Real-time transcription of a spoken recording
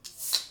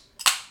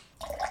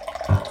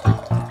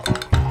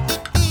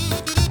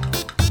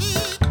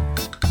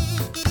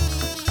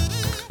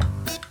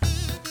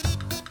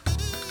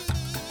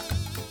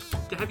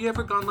you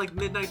ever gone, like,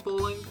 midnight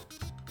bowling?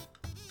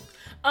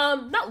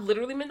 Not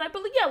literally midnight,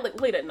 but, like, yeah, like,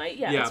 late at night,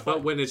 yeah. Yeah,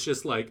 but when it's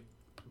just, like,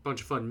 a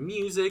bunch of fun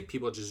music,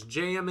 people just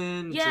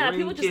jamming, yeah,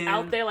 drinking. people just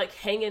out there, like,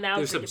 hanging out.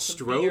 There's some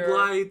strobe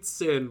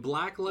lights and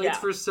black lights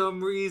for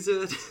some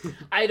reason.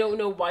 I don't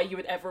know why you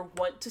would ever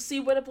want to see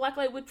what a black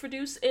light would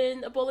produce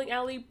in a bowling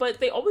alley, but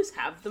they always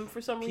have them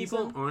for some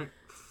reason. People aren't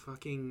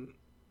fucking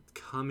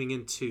coming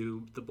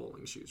into the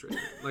bowling shoes right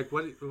now. Like,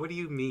 what do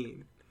you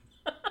mean?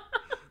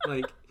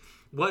 Like,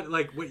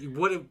 what you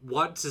wouldn't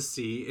want to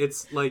see?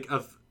 It's like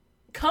a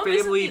Cum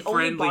isn't the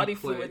only body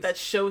place. fluid that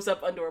shows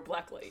up under a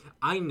black light.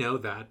 I know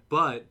that,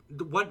 but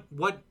what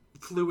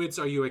fluids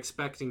are you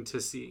expecting to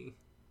see?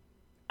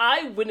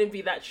 I wouldn't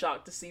be that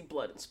shocked to see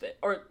blood and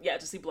spit.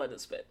 To see blood and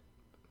spit.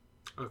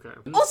 Okay.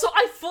 Also,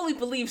 I fully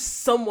believe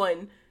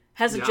someone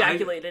has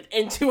ejaculated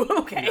into...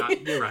 Okay. Yeah,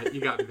 you're right.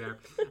 You got me there.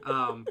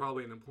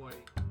 Probably an employee.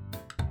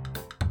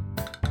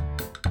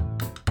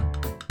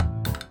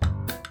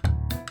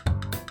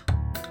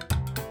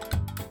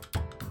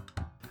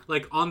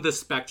 Like, on the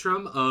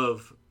spectrum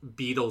of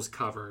Beatles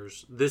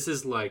covers, this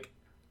is, like,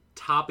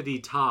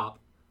 toppity top,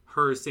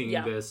 her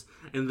singing this,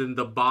 and then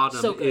the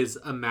bottom is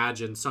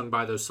Imagine, sung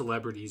by those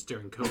celebrities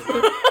during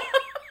COVID.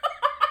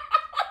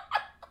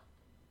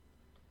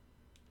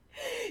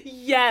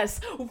 Yes.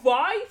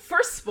 Why?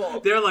 First of all,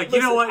 they're like, you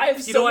know what? I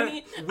have so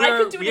many. I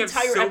could do an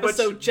entire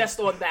episode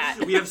just on that.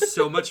 We have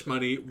so much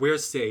money. We're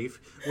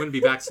safe. We're going to be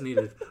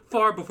vaccinated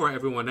far before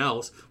everyone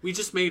else. We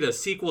just made a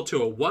sequel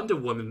to a Wonder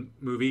Woman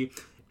movie.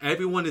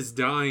 Everyone is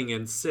dying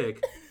and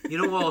sick. You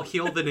know what will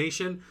heal the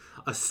nation?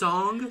 A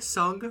song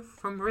sung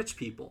from rich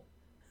people.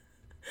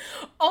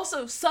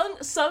 Also,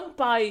 sung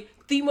by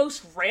the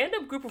most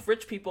random group of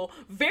rich people,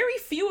 very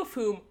few of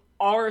whom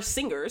are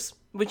singers,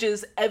 which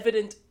is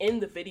evident in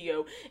the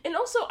video. And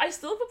also, I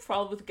still have a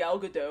problem with Gal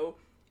Gadot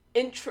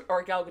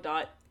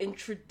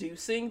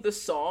introducing the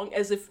song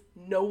as if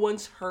no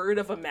one's heard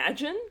of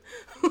Imagine.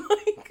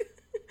 Like,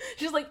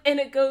 she's like, and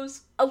it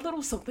goes a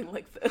little something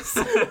like this.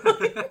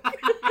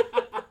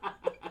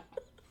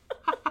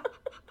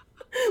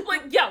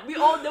 Like, yeah, we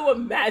all know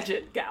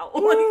Imagine, Gal.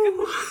 Like,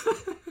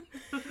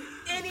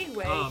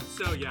 anyway.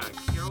 So yeah,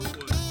 Carol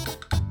Wood.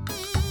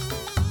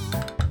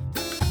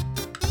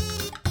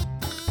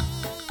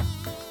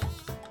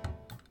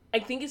 I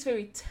think it's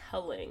very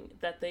telling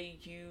that they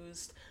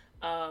used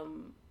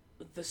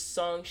the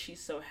song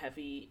She's So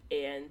Heavy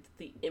and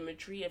the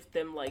imagery of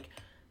them, like,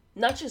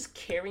 not just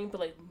carrying,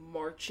 but, like,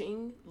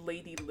 marching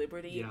Lady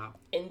Liberty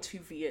into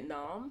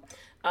Vietnam.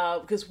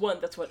 Because, one,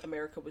 that's what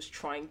America was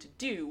trying to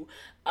do.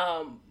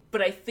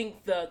 But I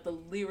think the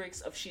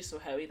lyrics of She's So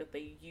Heavy that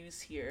they use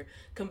here,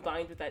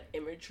 combined with that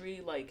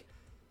imagery, like,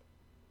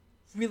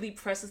 really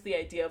presses the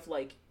idea of,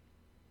 like,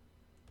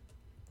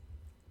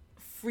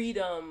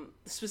 freedom,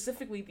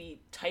 specifically the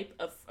type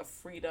of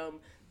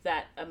freedom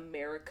that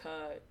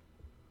America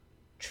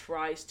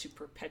tries to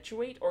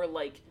perpetuate or,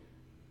 like,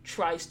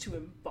 tries to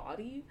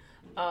embody,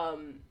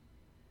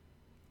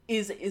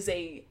 is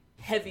a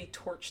heavy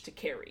torch to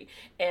carry.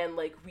 And,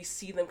 like, we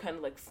see them kind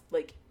of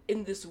like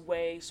in this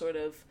way sort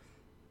of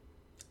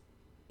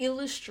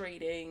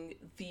illustrating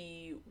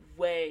the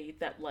way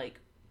that, like,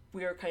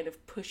 we're kind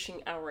of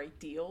pushing our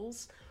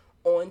ideals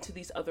onto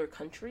these other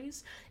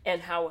countries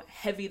and how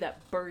heavy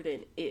that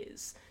burden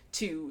is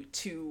to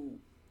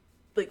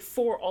like,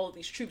 for all of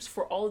these troops,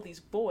 for all of these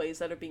boys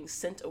that are being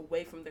sent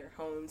away from their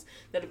homes,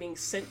 that are being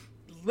sent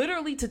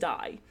literally to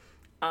die,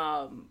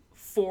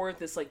 for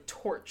this, like,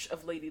 torch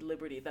of Lady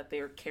Liberty that they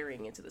are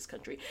carrying into this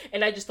country.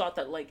 And I just thought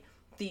that, like,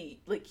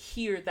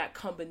 here, that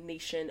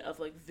combination of,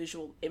 like,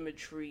 visual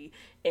imagery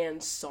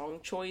and song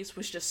choice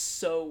was just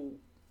so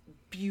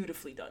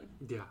beautifully done.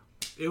 Yeah.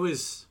 It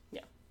was...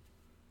 Yeah.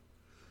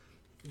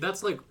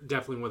 That's, like,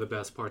 definitely one of the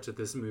best parts of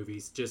this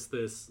movie. Just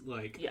this,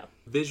 like,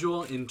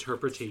 visual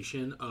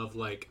interpretation of,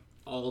 like,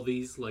 all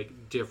these,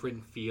 like,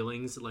 different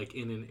feelings, like,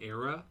 in an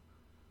era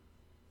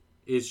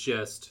is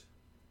just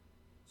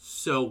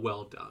so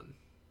well done.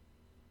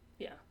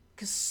 Yeah.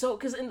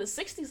 Because in the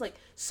 60s, like,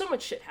 so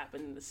much shit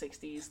happened in the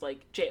 60s.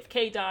 Like,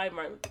 JFK died,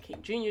 Martin Luther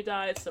King Jr.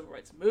 died, Civil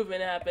Rights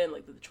Movement happened,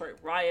 like, the Detroit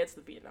riots,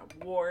 the Vietnam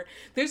War.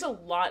 There's a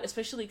lot,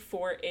 especially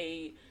for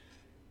a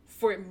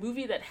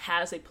movie that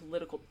has a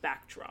political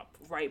backdrop,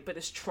 right, but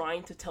is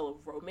trying to tell a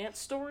romance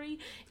story.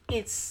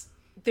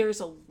 There's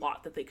a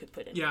lot that they could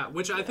put in. Yeah,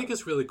 which I think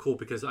is really cool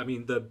because, I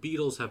mean, the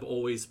Beatles have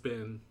always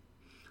been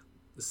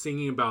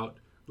singing about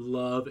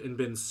love and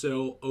been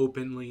so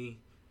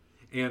openly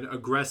and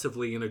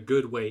aggressively, in a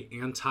good way,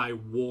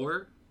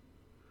 anti-war,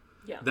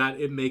 that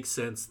it makes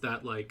sense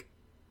that, like,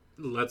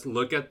 let's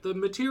look at the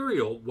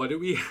material. What do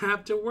we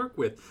have to work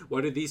with?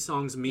 What do these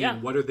songs mean? Yeah.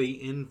 What are they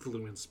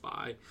influenced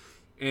by?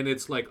 And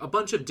it's, like, a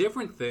bunch of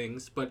different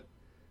things, but,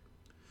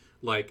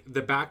 like,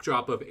 the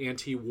backdrop of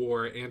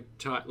anti-war,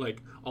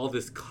 like, all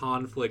this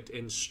conflict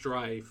and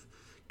strife,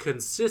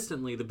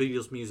 consistently, the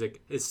Beatles'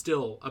 music is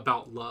still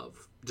about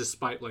love,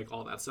 despite, like,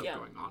 all that stuff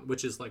going on,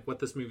 which is, like, what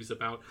this movie's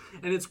about.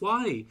 And it's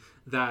why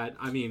that,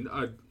 I mean,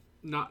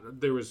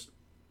 there was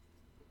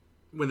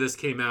when this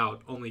came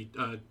out, only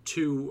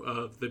two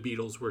of the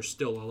Beatles were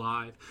still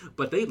alive,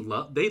 but they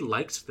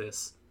liked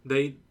this.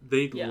 They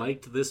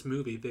liked this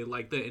movie. They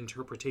liked the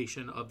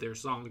interpretation of their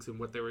songs and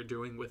what they were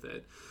doing with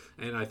it.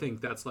 And I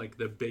think that's like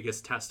the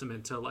biggest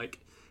testament to like,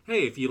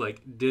 hey, if you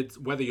like did,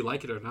 whether you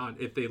like it or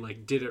not, if they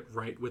like did it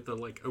right with the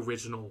like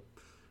original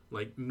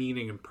like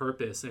meaning and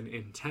purpose and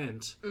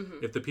intent,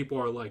 if the people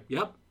are like,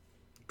 yep,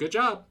 good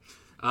job,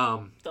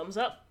 thumbs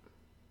up,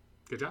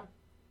 good job.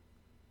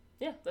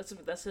 Yeah, that's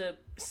a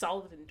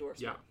solid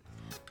endorsement.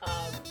 Yeah.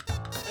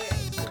 Okay.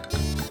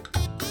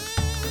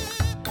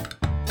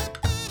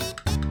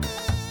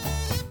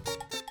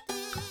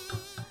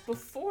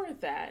 Before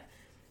that,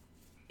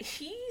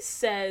 he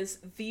says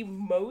the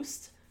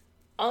most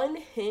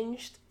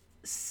unhinged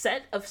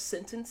set of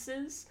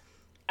sentences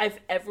I've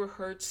ever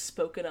heard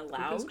spoken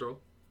aloud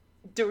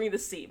during the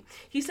scene.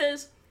 He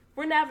says,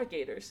 "We're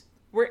navigators.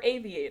 We're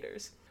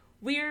aviators.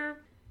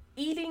 We're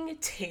eating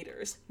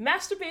taters,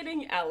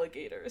 masturbating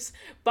alligators,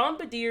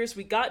 bombardiers,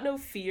 we got no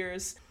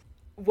fears,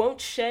 won't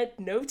shed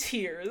no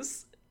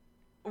tears.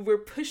 We're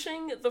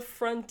pushing the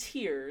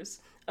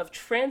frontiers of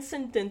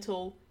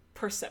transcendental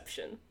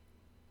perception."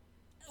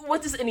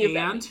 What does any of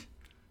that mean?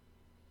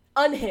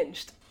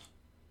 Unhinged.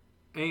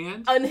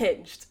 And?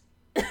 Unhinged.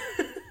 And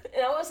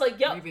I was like,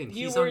 yep, Raven,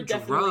 you were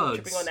definitely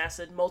tripping on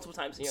acid multiple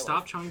times in your life.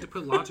 Stop trying to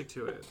put logic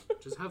to it.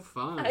 Just have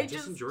fun.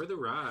 Just enjoy the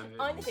ride.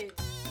 Unhinged.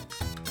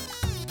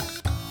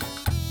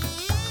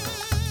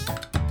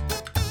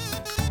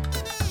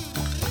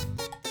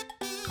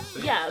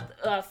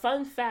 Yeah,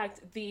 fun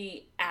fact,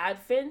 the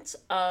advent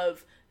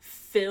of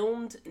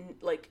filmed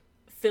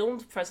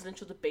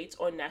presidential debates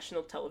on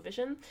national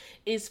television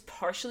is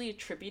partially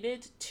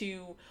attributed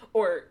to,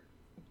 or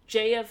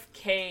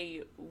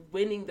JFK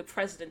winning the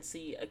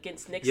presidency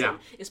against Nixon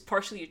is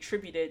partially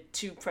attributed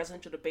to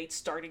presidential debates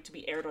starting to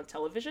be aired on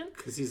television.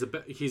 Because he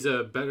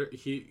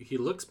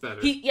looks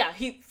better.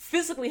 He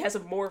physically has a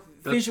more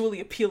visually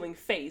appealing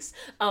face,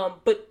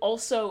 but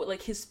also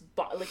like his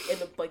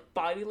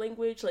body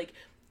language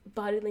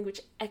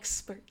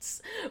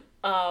experts.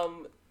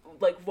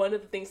 Like one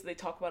of the things that they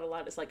talk about a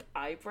lot is like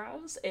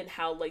eyebrows and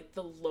how like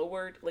the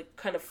lowered, like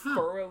kind of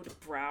furrowed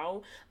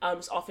brow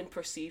is often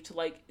perceived to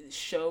like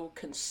show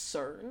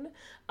concern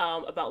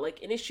about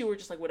like an issue or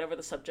just like whatever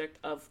the subject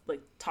of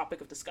like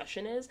topic of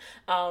discussion is.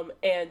 And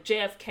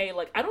JFK,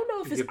 like I don't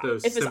know if his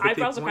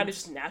eyebrows are kind of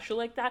just natural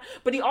like that,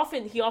 but he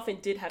often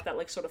did have that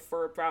like sort of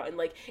furrowed brow, and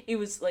like it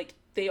was like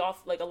a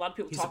lot of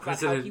people talk about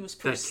how he was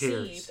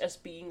perceived as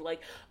being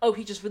like, oh,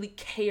 he just really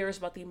cares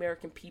about the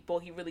American people,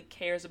 he really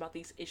cares about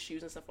these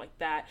issues and stuff like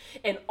that,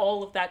 and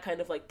all of that kind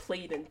of like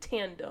played in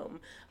tandem,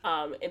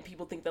 and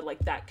people think that like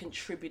that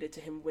contributed to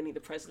him winning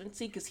the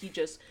presidency because he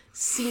just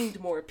seemed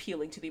more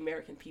appealing to the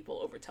American people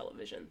over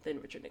television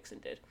than Richard Nixon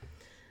did,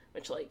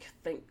 which like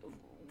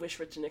wish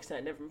Richard Nixon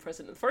had never been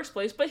president in the first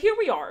place, but here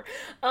we are.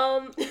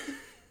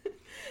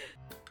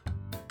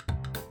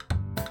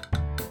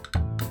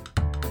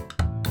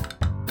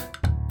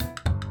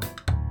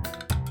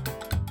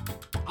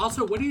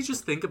 Also, what do you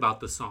just think about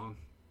the song?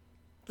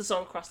 The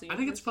song Across the Universe? I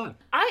think it's fun.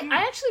 I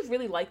actually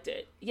really liked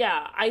it.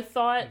 Yeah, I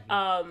thought...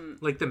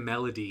 like the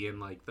melody and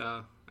like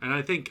the... And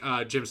I think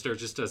Jim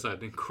Sturgis does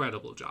an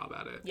incredible job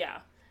at it. Yeah.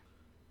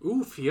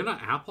 Ooh, Fiona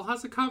Apple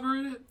has a cover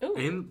in it. Ooh.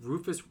 And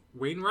Rufus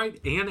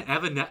Wainwright. And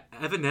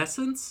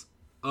Evanescence.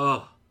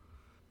 Oh,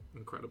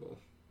 incredible.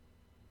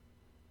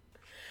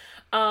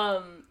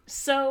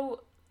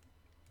 So...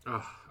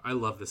 Oh, I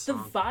love this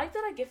song. The vibe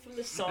that I get from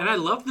this song... And I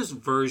love this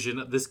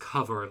version, this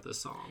cover of the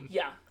song.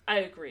 Yeah, I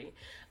agree.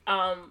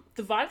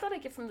 The vibe that I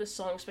get from this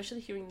song,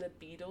 especially hearing the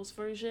Beatles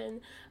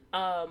version,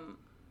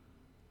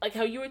 like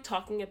how you were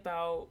talking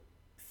about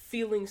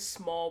feeling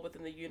small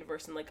within the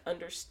universe and like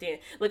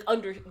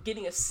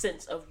getting a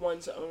sense of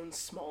one's own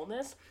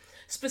smallness.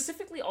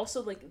 Specifically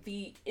also like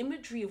the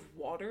imagery of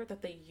water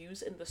that they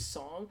use in the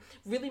song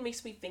really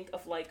makes me think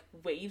of like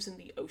waves in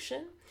the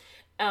ocean.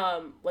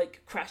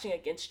 Like crashing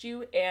against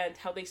you, and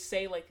how they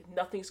say like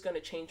nothing's gonna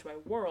change my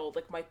world.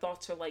 Like my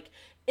thoughts are like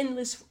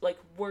endless, like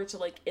words are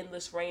like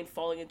endless rain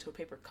falling into a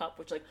paper cup,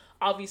 which like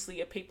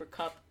obviously a paper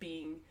cup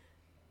being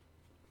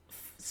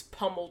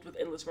pummeled with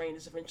endless rain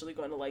is eventually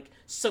going to like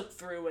soak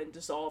through and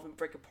dissolve and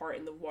break apart,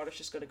 and the water's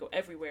just going to go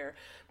everywhere.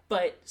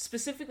 But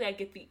specifically I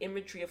get the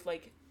imagery of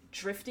like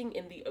drifting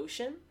in the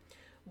ocean,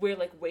 where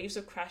like waves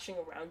are crashing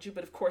around you,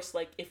 but of course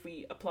like if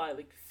we apply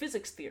like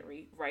physics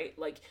theory, right,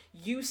 like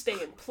you stay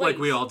in place, like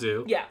we all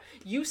do,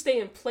 you stay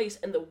in place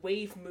and the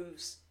wave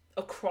moves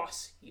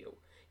across you,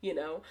 you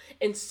know.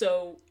 And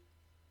so,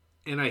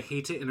 and I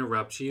hate to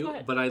interrupt you,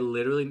 but I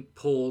literally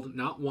pulled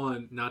not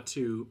one, not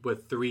two,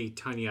 but 3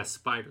 tiny ass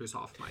spiders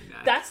off my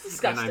neck. That's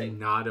disgusting, and I'm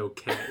not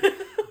okay.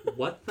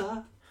 What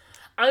the?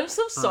 I'm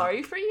so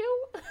sorry for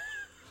you.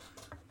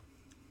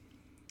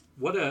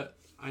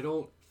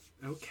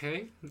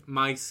 Okay,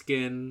 my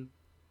skin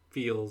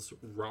feels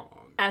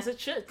wrong. As it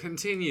should.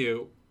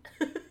 Continue.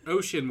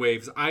 Ocean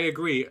waves, I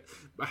agree.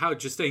 How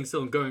just staying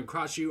still and going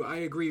across you, I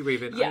agree,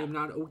 Raven. Yeah. I am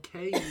not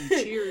okay.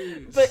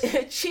 Cheers.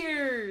 But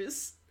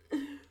cheers.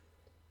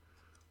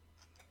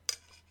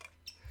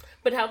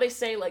 But how they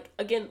say, like,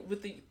 again,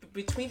 with the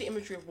between the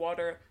imagery of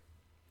water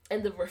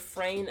and the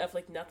refrain of,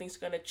 like, nothing's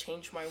gonna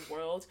change my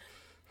world,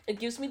 it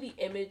gives me the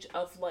image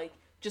of, like,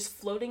 just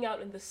floating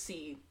out in the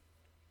sea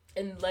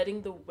and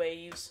letting the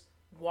waves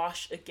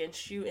wash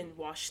against you and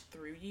wash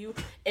through you,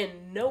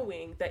 and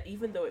knowing that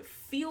even though it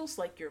feels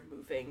like you're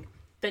moving,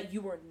 that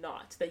you are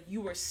not, that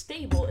you are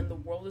stable and the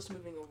world is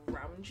moving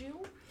around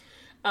you.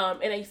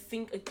 And I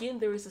think, again,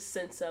 there is a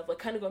sense of, like,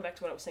 kind of going back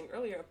to what I was saying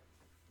earlier,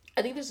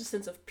 I think there's a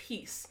sense of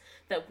peace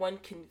that one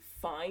can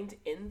find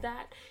in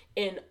that,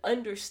 and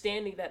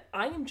understanding that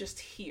I am just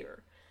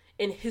here,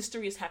 and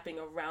history is happening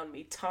around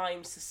me,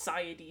 time,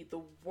 society,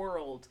 the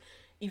world,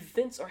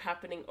 events are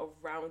happening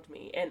around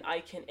me, and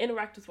I can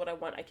interact with what I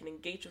want, I can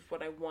engage with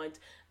what I want.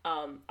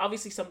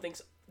 Obviously some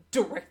things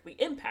directly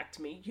impact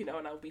me, you know,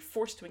 and I'll be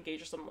forced to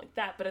engage or something like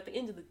that, but at the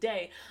end of the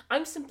day,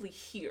 I'm simply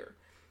here,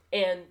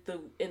 and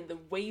the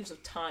waves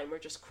of time are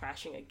just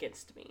crashing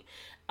against me.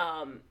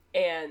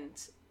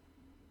 And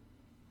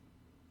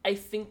I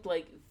think,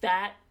 like,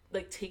 that,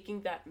 like,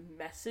 taking that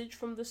message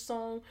from the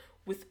song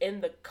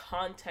within the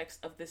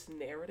context of this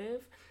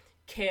narrative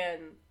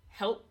can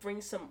help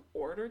bring some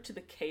order to the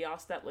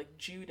chaos that, like,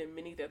 Jude and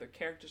many of the other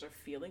characters are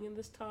feeling in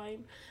this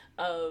time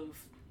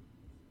of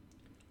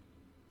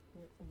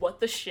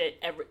what the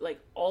shit, like,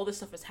 all this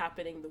stuff is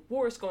happening, the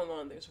war is going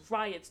on, there's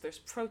riots, there's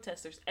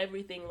protests, there's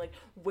everything, like,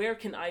 where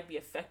can I be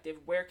effective,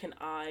 where can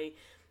I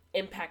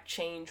impact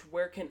change,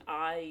 where can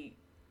I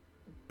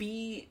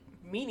be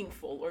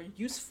meaningful or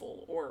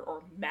useful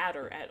or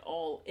matter at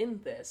all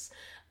in this.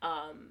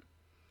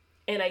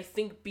 And I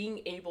think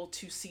being able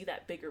to see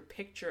that bigger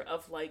picture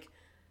of, like,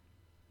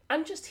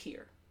 I'm just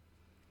here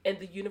and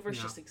the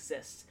universe just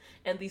exists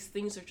and these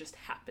things are just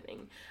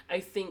happening,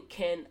 I think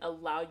can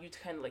allow you to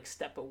kind of, like,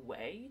 step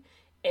away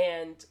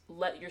and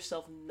let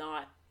yourself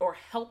not, or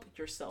help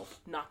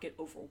yourself not get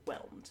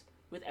overwhelmed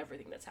with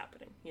everything that's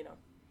happening, you know?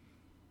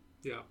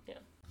 Yeah. Yeah.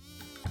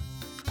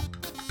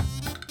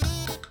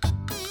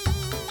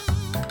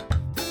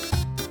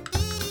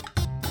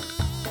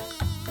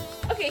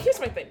 Okay, here's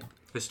my thing.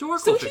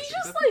 Historical fiction. So he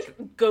just, like,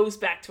 fiction. goes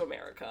back to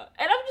America,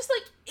 and I'm just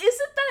like,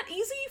 isn't that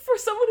easy for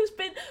someone who's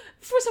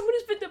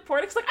been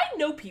deported? Because, like, I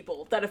know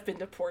people that have been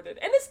deported,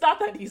 and it's not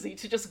that easy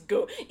to just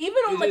go, even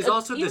on, like, it is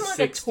also the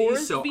 60s,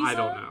 tourist so visa. I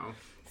don't know.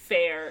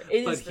 Fair,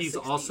 it but is the he's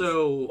 60s,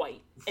 also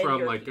white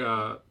from, like,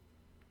 yeah,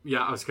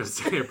 I was gonna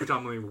say a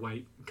predominantly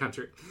white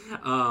country.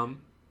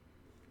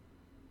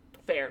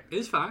 Fair.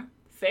 It's fine.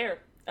 Fair,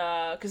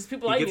 because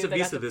people I knew that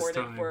got this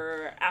deported time.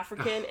 were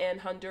African and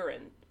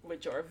Honduran,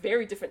 which are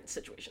very different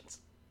situations.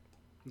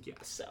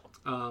 Yes. So,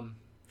 I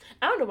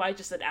don't know why I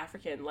just said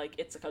African, like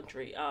it's a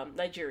country.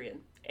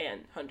 Nigerian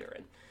and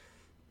Honduran.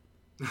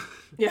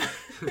 Yeah.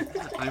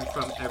 I'm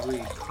from every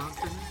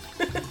continent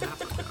in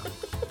Africa.